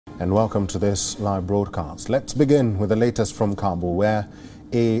and welcome to this live broadcast. Let's begin with the latest from Kabul, where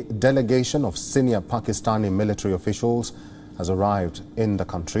a delegation of senior Pakistani military officials has arrived in the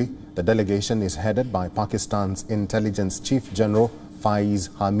country. The delegation is headed by Pakistan's intelligence chief general Faiz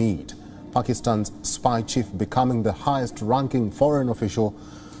Hameed, Pakistan's spy chief, becoming the highest-ranking foreign official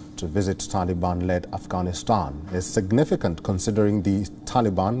to visit Taliban-led Afghanistan. Is significant considering the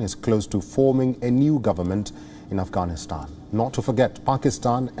Taliban is close to forming a new government in Afghanistan. Not to forget,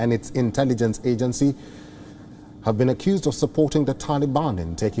 Pakistan and its intelligence agency have been accused of supporting the Taliban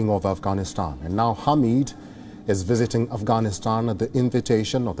in taking over Afghanistan. And now Hameed is visiting Afghanistan at the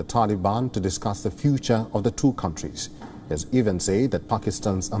invitation of the Taliban to discuss the future of the two countries. He has even said that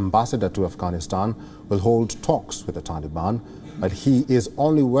Pakistan's ambassador to Afghanistan will hold talks with the Taliban, but he is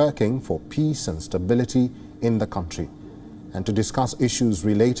only working for peace and stability in the country. And to discuss issues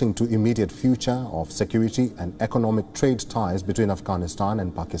relating to immediate future of security and economic trade ties between Afghanistan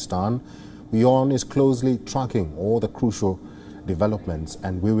and Pakistan, WION is closely tracking all the crucial developments,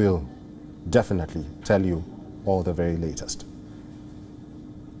 and we will definitely tell you all the very latest.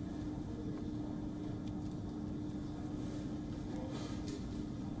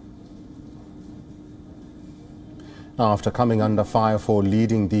 Now, after coming under fire for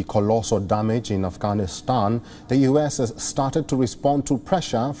leading the colossal damage in Afghanistan, the US has started to respond to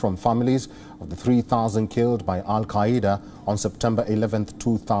pressure from families of the 3,000 killed by Al-Qaeda on September 11,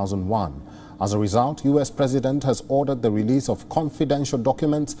 2001. As a result, US President has ordered the release of confidential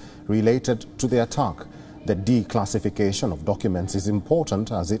documents related to the attack. The declassification of documents is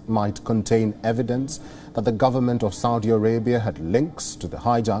important as it might contain evidence that the government of Saudi Arabia had links to the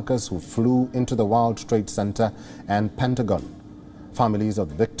hijackers who flew into the World Trade Center and Pentagon. Families of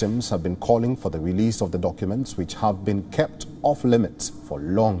the victims have been calling for the release of the documents, which have been kept off limits for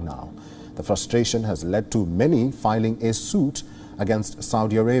long now. The frustration has led to many filing a suit against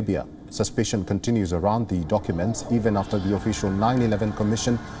Saudi Arabia. Suspicion continues around the documents even after the official 9/11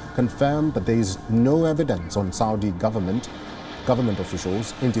 Commission confirmed that there is no evidence on Saudi government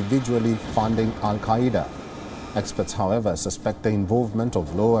officials individually funding Al-Qaeda. Experts, however, suspect the involvement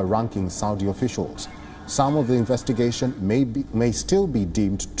of lower-ranking Saudi officials. Some of the investigation may still be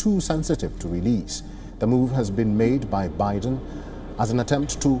deemed too sensitive to release. The move has been made by Biden as an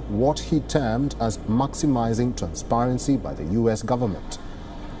attempt to what he termed as maximizing transparency by the US government.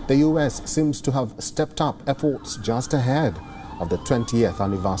 The US seems to have stepped up efforts just ahead of the 20th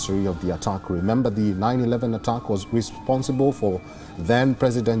anniversary of the attack. Remember, the 9/11 attack was responsible for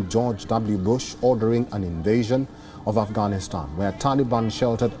then-President George W. Bush ordering an invasion of Afghanistan, where Taliban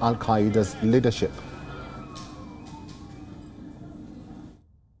sheltered Al-Qaeda's leadership.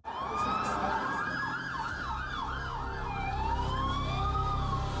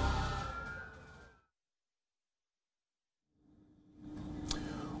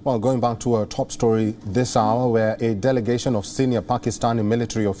 Well, going back to our top story this hour, where a delegation of senior Pakistani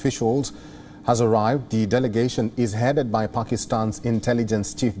military officials has arrived. The delegation is headed by Pakistan's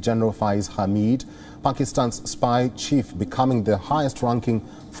intelligence chief general Faiz Hameed, Pakistan's spy chief, becoming the highest-ranking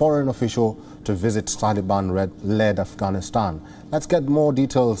foreign official to visit Taliban-led Afghanistan. Let's get more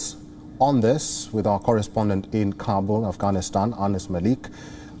details on this with our correspondent in Kabul, Afghanistan, Anas Malik,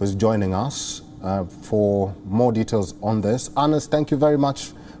 who is joining us for more details on this. Anas, thank you very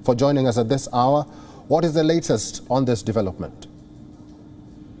much for joining us at this hour. What is the latest on this development?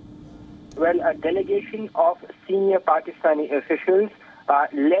 Well, a delegation of senior Pakistani officials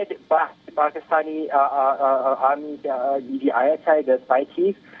led by the Pakistani Army, the ISI, the spy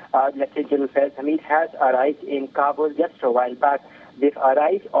chief, Lieutenant General Faiz Hameed, has arrived in Kabul just a while back. They've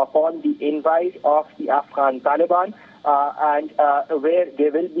arrived upon the invite of the Afghan Taliban, and where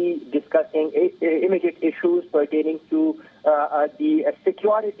they will be discussing immediate issues pertaining to the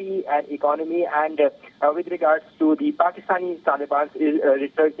security and economy, and with regards to the Pakistani Taliban's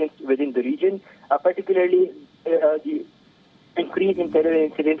resurgence within the region, particularly the increase in terror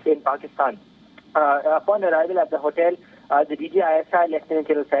incidents in Pakistan. Upon arrival at the hotel, the DGISI Lieutenant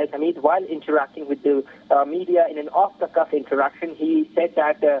General Faiz Hameed, while interacting with the media in an off-the-cuff interaction, he said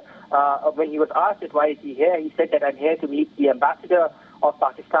that when he was asked that why is he here, he said that I'm here to meet the ambassador of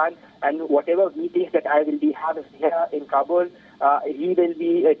Pakistan, and whatever meetings that I will be having here in Kabul,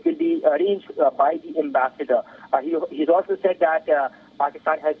 it will be arranged by the ambassador. He's also said that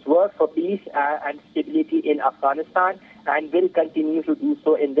Pakistan has worked for peace and stability in Afghanistan and will continue to do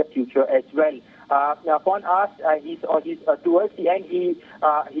so in the future as well. Upon us, towards the end,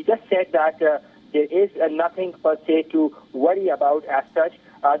 he just said that there is nothing per se to worry about as such.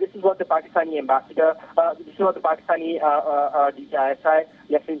 This is what the Pakistani ambassador, this is what the Pakistani DGISI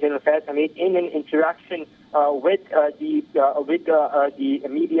Lieutenant General Faiz Hameed, in an interaction with the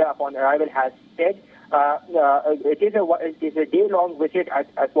media upon arrival has said. It is a day-long visit, as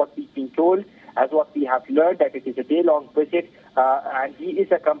what we've been told, as what we have learned, that it is a day-long visit, and he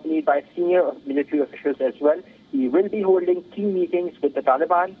is accompanied by senior military officials as well. He will be holding key meetings with the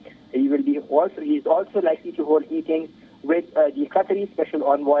Taliban. He is also likely to hold meetings with the Qatari Special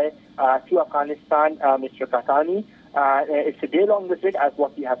Envoy to Afghanistan, Mr. Qahtani. It's a day-long visit, as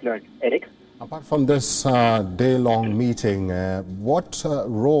what we have learned. Eric? Apart from this day-long meeting, what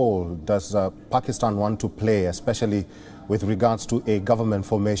role does Pakistan want to play, especially with regards to a government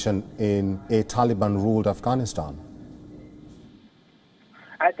formation in a Taliban-ruled Afghanistan?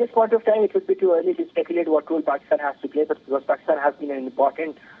 At this point of time, it would be too early to speculate what role Pakistan has to play, but because Pakistan has been an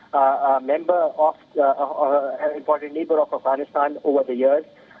important neighbor of Afghanistan over the years,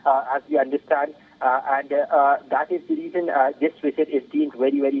 as we understand, and that is the reason this visit is deemed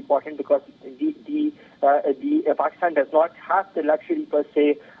very, very important, because Pakistan does not have the luxury per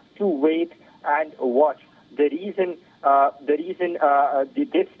se to wait and watch. The reason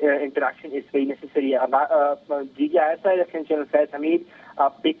this interaction is very necessary. The ISI Lieutenant General Faiz Hameed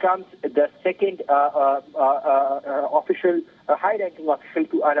becomes the second high-ranking official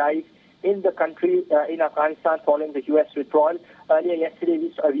to arrive in the country, in Afghanistan, following the U.S. withdrawal. Earlier yesterday,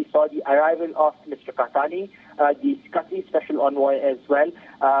 we saw the arrival of Mr. Qahtani, the Qatari Special Envoy as well,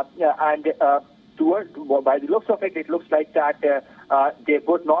 by the looks of it, it looks like that they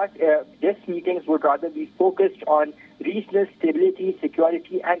would not. These meetings would rather be focused on regional stability,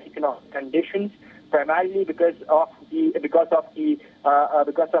 security, and economic conditions, primarily because of the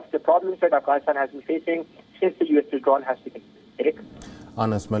problems that Afghanistan has been facing since the U.S. withdrawal has begun. Eric?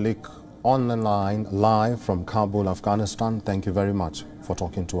 Anas Malik on the line live from Kabul, Afghanistan. Thank you very much for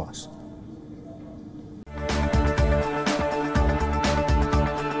talking to us.